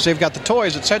movies, they've got the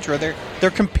toys, etc.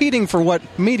 They're competing for what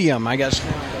medium, I guess.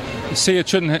 See, it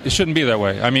shouldn't be that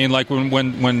way. I mean, like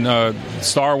when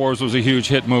Star Wars was a huge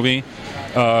hit movie,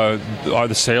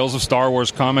 the sales of Star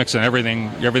Wars comics and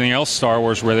everything else Star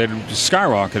Wars related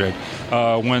skyrocketed.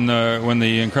 When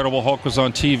the Incredible Hulk was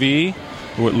on TV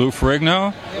with Lou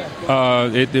Ferrigno,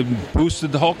 it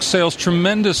boosted the Hulk sales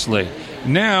tremendously.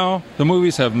 Now the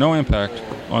movies have no impact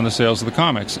on the sales of the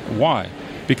comics. Why?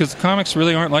 Because the comics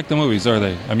really aren't like the movies, are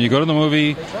they? I mean, you go to the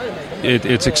movie,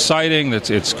 it's exciting,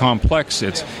 it's complex,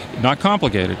 it's not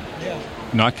complicated,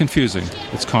 not confusing.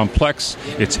 It's complex,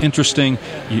 it's interesting,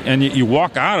 and you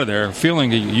walk out of there feeling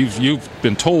that you've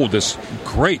been told this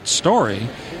great story,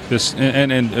 this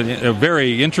and a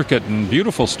very intricate and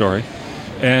beautiful story,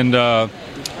 and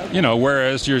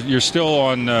whereas you're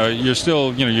still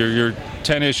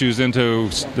 10 issues into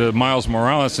the Miles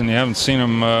Morales and you haven't seen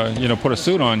him put a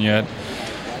suit on yet.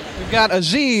 We've got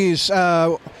Aziz.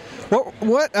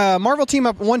 What Marvel Team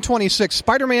Up 126,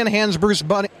 Spider-Man hands Bruce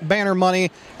Banner money,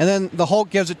 and then the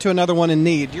Hulk gives it to another one in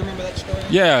need. Do you remember that story?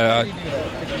 Yeah.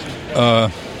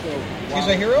 He's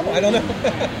a hero? I don't know.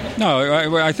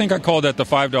 No, I think I called that the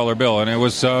 $5 bill, and it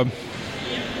was...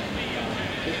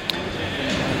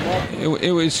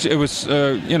 It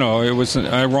was an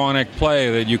ironic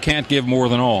play that you can't give more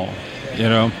than all,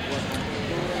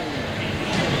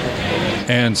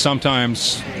 and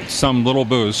sometimes some little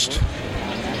boost.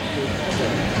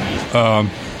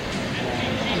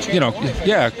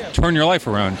 Turn your life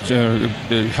around,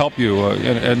 help you,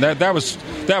 and that was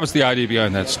the idea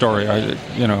behind that story.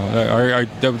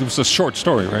 That was a short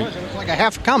story, right? It was like a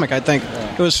half comic, I think.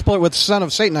 It was split with Son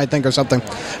of Satan, I think, or something.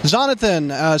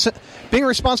 Zonathan, being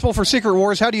responsible for Secret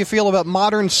Wars, how do you feel about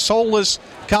modern soulless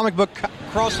comic book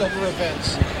crossover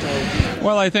events?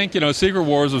 Well, I think Secret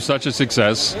Wars was such a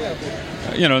success.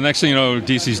 Next thing you know,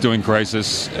 DC's doing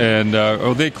Crisis, and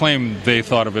they claim they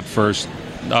thought of it first.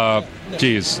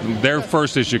 Their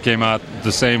first issue came out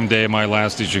the same day my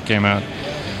last issue came out,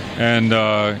 and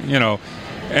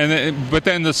but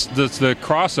then the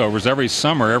crossovers every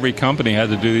summer, every company had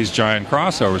to do these giant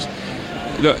crossovers.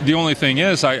 The only thing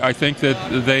is, I think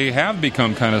that they have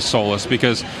become kind of soulless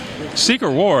because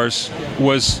Secret Wars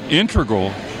was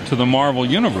integral to the Marvel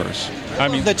Universe. I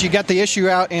mean, that you got the issue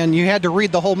out and you had to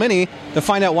read the whole mini to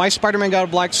find out why Spider-Man got a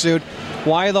black suit,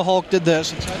 why the Hulk did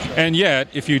this, etc. And yet,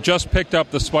 if you just picked up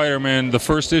the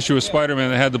first issue of Spider-Man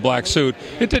that had the black suit,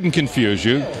 it didn't confuse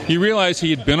you. You realized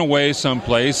he had been away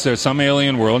someplace, some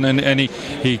alien world, and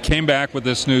he came back with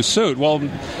this new suit. Well,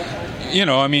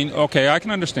 okay, I can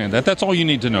understand that. That's all you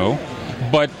need to know.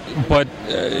 But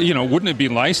wouldn't it be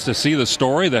nice to see the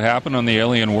story that happened on the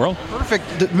alien world?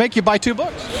 Perfect. Make you buy 2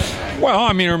 books.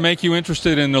 Well, or make you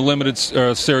interested in the limited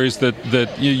series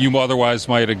that you otherwise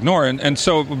might ignore. And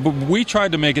so we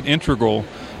tried to make it integral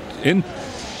to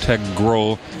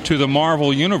the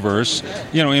Marvel Universe,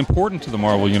 important to the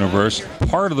Marvel Universe,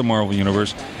 part of the Marvel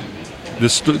Universe.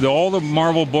 All the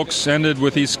Marvel books ended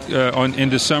with these in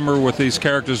December with these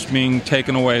characters being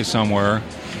taken away somewhere.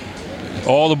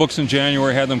 All the books in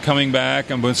January had them coming back,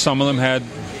 but some of them had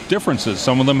differences.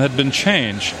 Some of them had been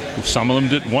changed. Some of them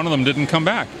did. One of them didn't come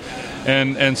back,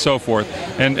 and so forth.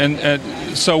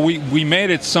 And so we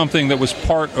made it something that was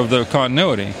part of the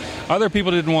continuity. Other people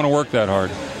didn't want to work that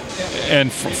hard,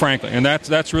 and frankly, and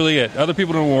that's really it. Other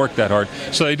people didn't work that hard,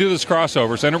 so they do this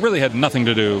crossovers, and it really had nothing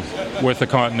to do with the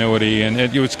continuity, and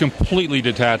it was completely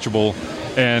detachable.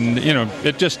 And,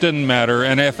 it just didn't matter.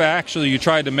 And if actually you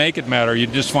tried to make it matter,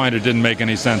 you'd just find it didn't make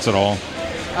any sense at all.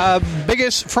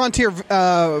 Biggest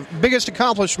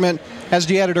accomplishment as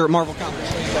the editor at Marvel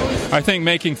Comics? I think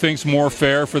making things more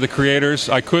fair for the creators.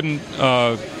 I couldn't...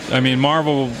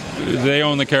 Marvel, they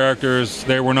own the characters.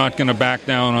 They were not going to back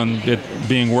down on it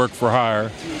being work for hire.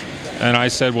 And I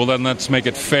said, well, then let's make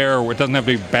it fair. It doesn't have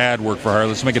to be bad work for hire.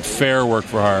 Let's make it fair work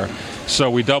for hire. So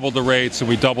we doubled the rates, and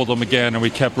we doubled them again, and we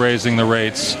kept raising the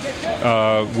rates.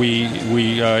 We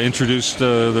introduced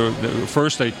the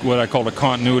first what I called a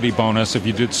continuity bonus. If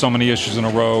you did so many issues in a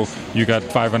row, you got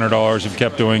 $500.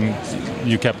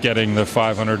 You kept getting the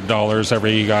 $500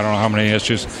 every, I don't know how many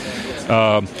issues.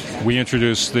 We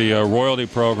introduced the royalty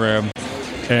program,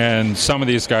 and some of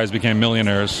these guys became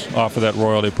millionaires off of that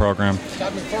royalty program.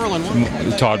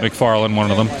 Todd McFarlane,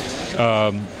 one of them.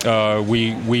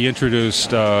 We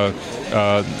introduced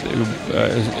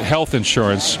health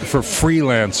insurance for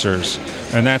freelancers,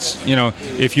 and that's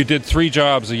if you did 3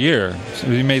 jobs a year, so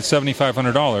you made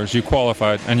 $7,500, you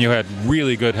qualified, and you had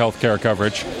really good health care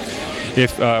coverage.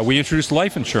 If we introduced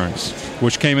life insurance,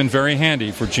 which came in very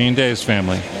handy for Gene Day's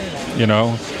family,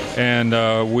 and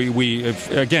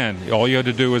again, all you had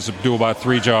to do was do about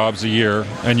 3 jobs a year,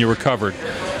 and you were covered.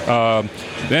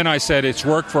 Then I said it's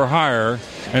work for hire.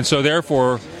 And so,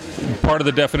 therefore, part of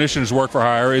the definition of work for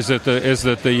hire is that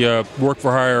the work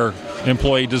for hire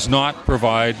employee does not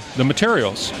provide the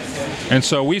materials. And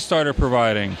so we started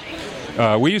providing.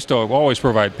 We used to always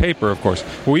provide paper, of course.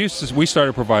 We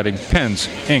started providing pens,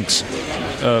 inks,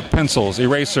 pencils,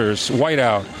 erasers,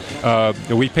 whiteout.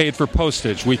 We paid for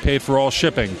postage. We paid for all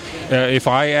shipping. If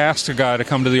I asked a guy to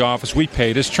come to the office, we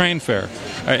paid his train fare.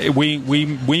 We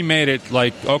made it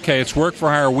like, okay, it's work for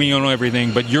hire. We own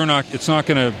everything, but you're not. It's not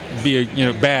going to be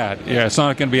bad. Yeah, it's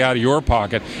not going to be out of your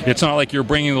pocket. It's not like you're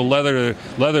bringing the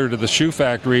leather to the shoe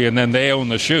factory and then they own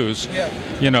the shoes. Yeah.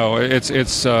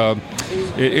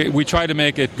 We tried to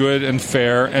make it good and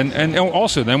fair, and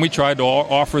also then we tried to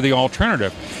offer the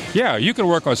alternative. Yeah, you can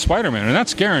work on Spider-Man, and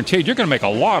that's guaranteed. You're going to make a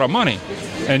lot of money,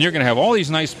 and you're going to have all these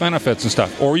nice benefits and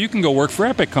stuff. Or you can go work for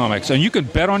Epic Comics, and you can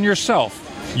bet on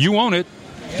yourself. You own it,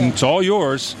 and it's all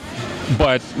yours,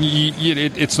 but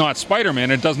it's not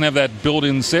Spider-Man. It doesn't have that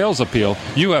built-in sales appeal.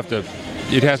 You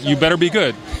better be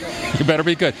good. You better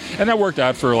be good. And that worked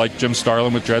out for like Jim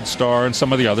Starlin with Dreadstar and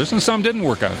some of the others, and some didn't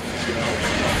work out.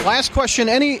 Last question,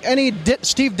 any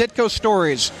Steve Ditko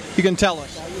stories you can tell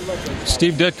us?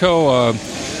 Steve Ditko,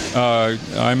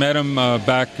 I met him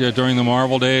back during the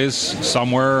Marvel days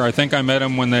somewhere. I think I met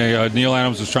him when Neil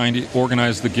Adams was trying to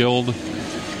organize the Guild,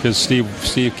 because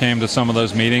Steve came to some of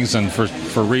those meetings, and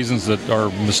for reasons that are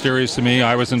mysterious to me,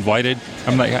 I was invited.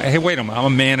 I'm like, hey, wait a minute, I'm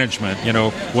a management.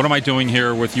 What am I doing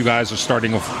here with you guys are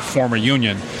starting a form a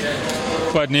union?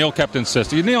 But Neil kept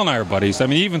insisting. Neil and I are buddies. I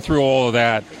mean, even through all of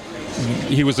that,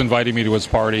 he was inviting me to his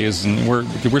parties, and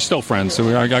we're still friends.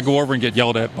 So I go over and get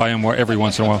yelled at by him every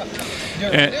once in a while.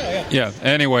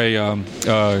 Anyway,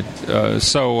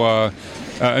 so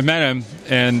I met him,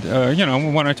 and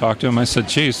when I talked to him, I said,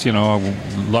 "Geez, I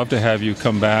would love to have you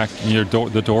come back.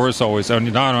 The door is always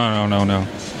no."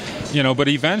 But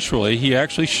eventually, he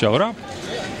actually showed up,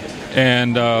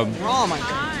 and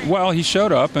well, he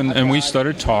showed up, and we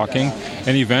started talking,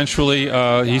 and eventually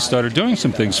he started doing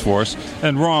some things for us,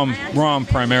 and Rom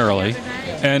primarily,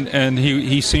 and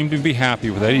he seemed to be happy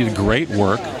with it. He did great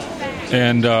work,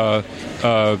 and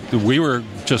we were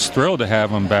just thrilled to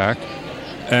have him back,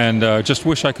 and just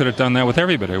wish I could have done that with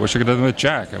everybody. I wish I could have done it with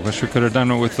Jack. I wish I could have done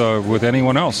it with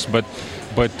anyone else, but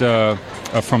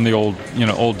from the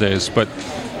old days. But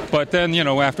then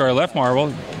after I left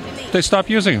Marvel, they stopped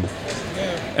using him.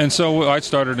 And so I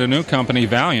started a new company,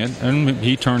 Valiant, and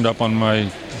he turned up on my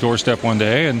doorstep one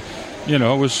day and,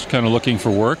 was kind of looking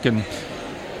for work. And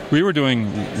we were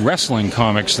doing wrestling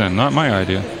comics then, not my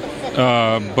idea.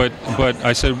 But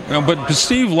I said, but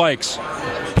Steve likes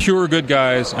pure good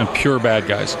guys and pure bad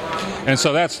guys. And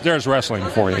so there's wrestling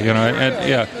for you, And,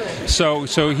 yeah. So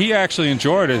he actually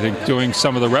enjoyed, I think, doing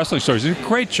some of the wrestling stories. He did a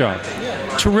great job.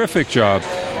 Terrific job.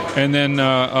 And then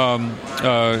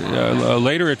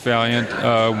later at Valiant,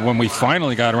 when we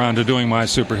finally got around to doing My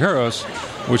Superheroes,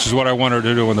 which is what I wanted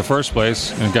to do in the first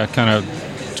place, and got kind of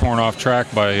torn off track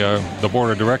by the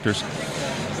board of directors,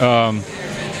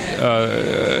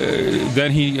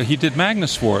 then he did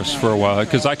Magnus for us for a while,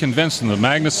 because I convinced him that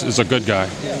Magnus is a good guy,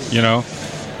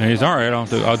 And he's all right. I'll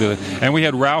do it. And we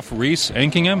had Ralph Reese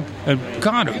inking him, and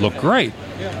God, it looked great.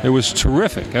 It was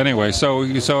terrific. Anyway, so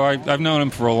I've known him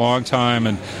for a long time,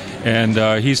 and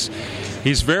he's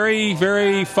very,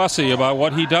 very fussy about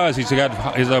what he does. He's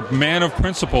a man of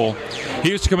principle. He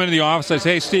used to come into the office and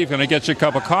say, "Hey, Steve, can I get you a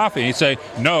cup of coffee?" And he'd say,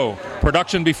 "No,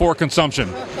 production before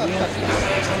consumption."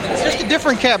 Just a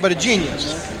different cat, but a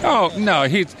genius. Oh no,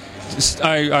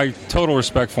 I total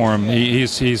respect for him. He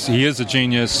is a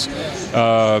genius.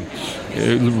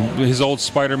 His old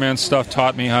Spider-Man stuff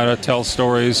taught me how to tell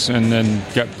stories, and then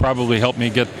probably helped me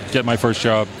get my first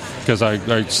job, because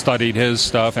I studied his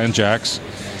stuff and Jack's,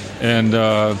 and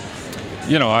I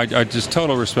just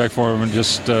total respect for him, and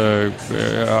just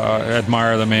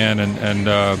admire the man. And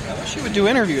she would do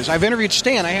interviews. I've interviewed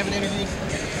Stan. I haven't interviewed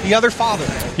the other father.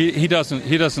 He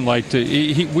doesn't like to.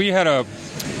 We had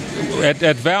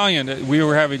at Valiant,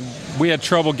 we had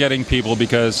trouble getting people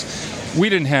because we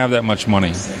didn't have that much money,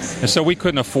 and so we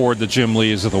couldn't afford the Jim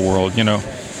Lees of the world,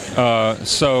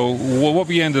 So what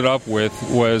we ended up with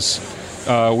was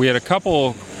we had a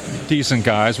couple decent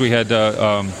guys. We had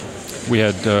a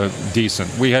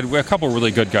couple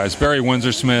really good guys. Barry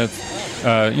Windsor-Smith,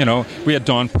 we had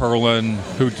Don Perlin,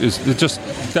 who just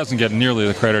doesn't get nearly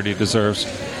the credit he deserves,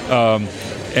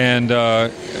 and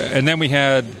then we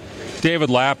had David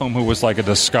Lapham, who was like a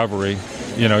discovery.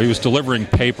 He was delivering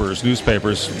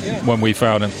newspapers, when we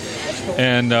found him,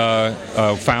 and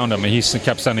he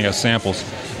kept sending us samples.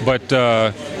 But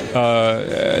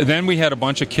then we had a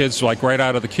bunch of kids like right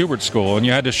out of the Kubert School, and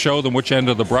you had to show them which end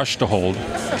of the brush to hold.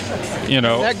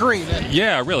 That green.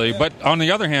 Yeah, really. But on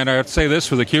the other hand, I have to say this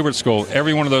for the Kubert School: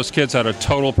 every one of those kids had a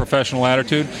total professional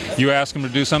attitude. You asked them to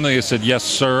do something, they said yes,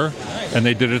 sir, and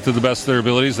they did it to the best of their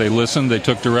abilities. They listened, they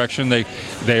took direction,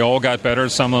 they all got better.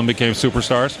 Some of them became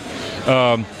superstars.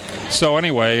 So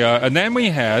anyway, and then we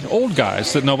had old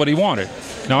guys that nobody wanted.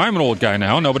 Now I'm an old guy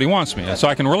now; nobody wants me, so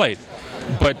I can relate.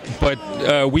 But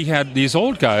we had these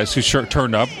old guys who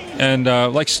turned up, and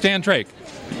like Stan Drake.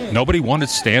 Nobody wanted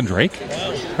Stan Drake?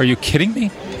 Are you kidding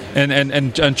me?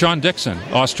 And John Dixon,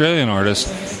 Australian artist,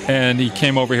 and he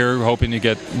came over here hoping to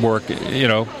get work.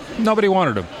 Nobody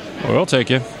wanted him. Well, we'll take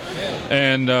you.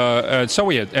 And so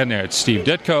we had Steve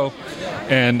Ditko,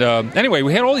 and anyway,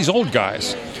 we had all these old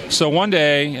guys. So one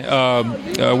day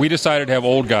we decided to have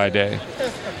Old Guy Day,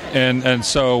 and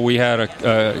so we had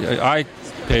I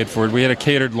paid for it. We had a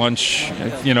catered lunch,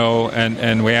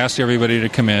 and we asked everybody to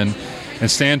come in. And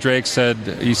Stan Drake said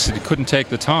he couldn't take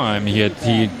the time. He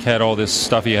had all this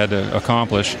stuff he had to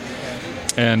accomplish.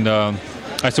 And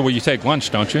I said, "Well, you take lunch,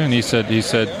 don't you?" And he said,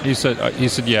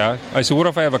 "Yeah." I said, "What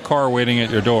if I have a car waiting at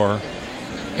your door,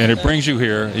 and it brings you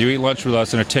here, you eat lunch with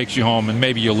us, and it takes you home, and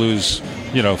maybe you lose,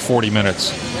 40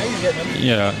 minutes?"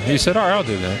 Yeah. He said, "All right, I'll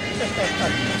do that."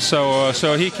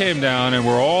 So he came down, and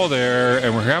we're all there,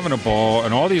 and we're having a ball,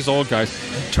 and all these old guys.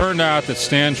 Turned out that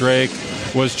Stan Drake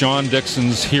was John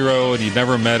Dixon's hero, and he'd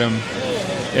never met him.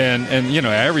 And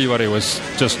everybody was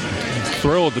just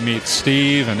thrilled to meet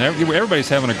Steve, and everybody's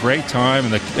having a great time.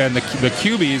 And the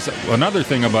Cubies, another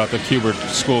thing about the Kubert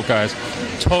school guys,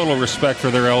 total respect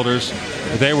for their elders.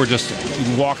 They were just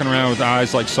walking around with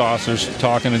eyes like saucers,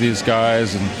 talking to these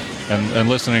guys and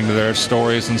listening to their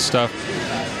stories and stuff.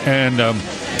 And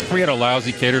we had a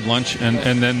lousy catered lunch,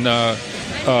 and then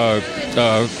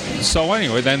so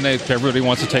anyway, then everybody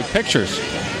wants to take pictures.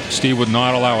 Steve would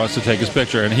not allow us to take his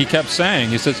picture, and he kept saying,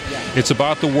 he says, "It's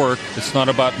about the work. It's not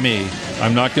about me.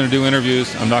 I'm not going to do interviews.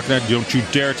 Don't you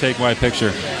dare take my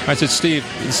picture." I said, "Steve,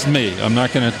 this is me. I'm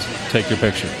not going to take your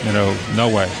picture. No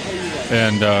way."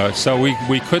 And so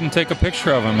we couldn't take a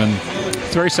picture of him, and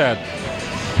it's very sad.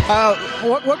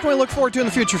 What can we look forward to in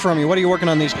the future from you? What are you working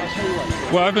on these days?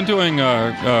 Well, I've been doing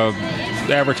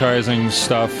advertising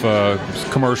stuff,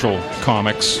 commercial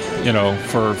comics,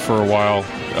 for a while.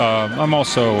 I'm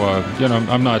also,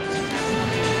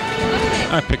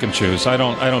 I pick and choose. I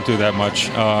don't do that much.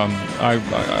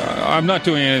 I'm not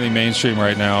doing anything mainstream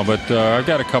right now, but I've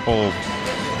got a couple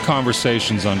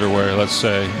conversations underway, let's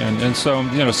say, and so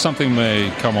something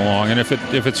may come along. And if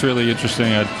it's really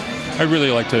interesting, I'd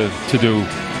really like to do.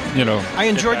 I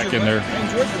enjoyed your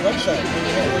website.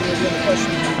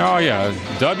 Oh yeah,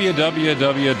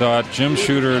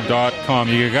 www.jimshooter.com.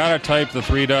 You gotta type the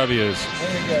 3 W's,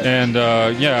 and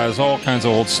there's all kinds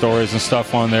of old stories and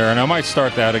stuff on there. And I might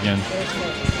start that again.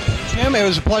 Jim, it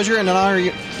was a pleasure and an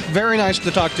honor. Very nice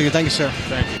to talk to you. Thank you, sir.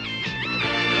 Thank you.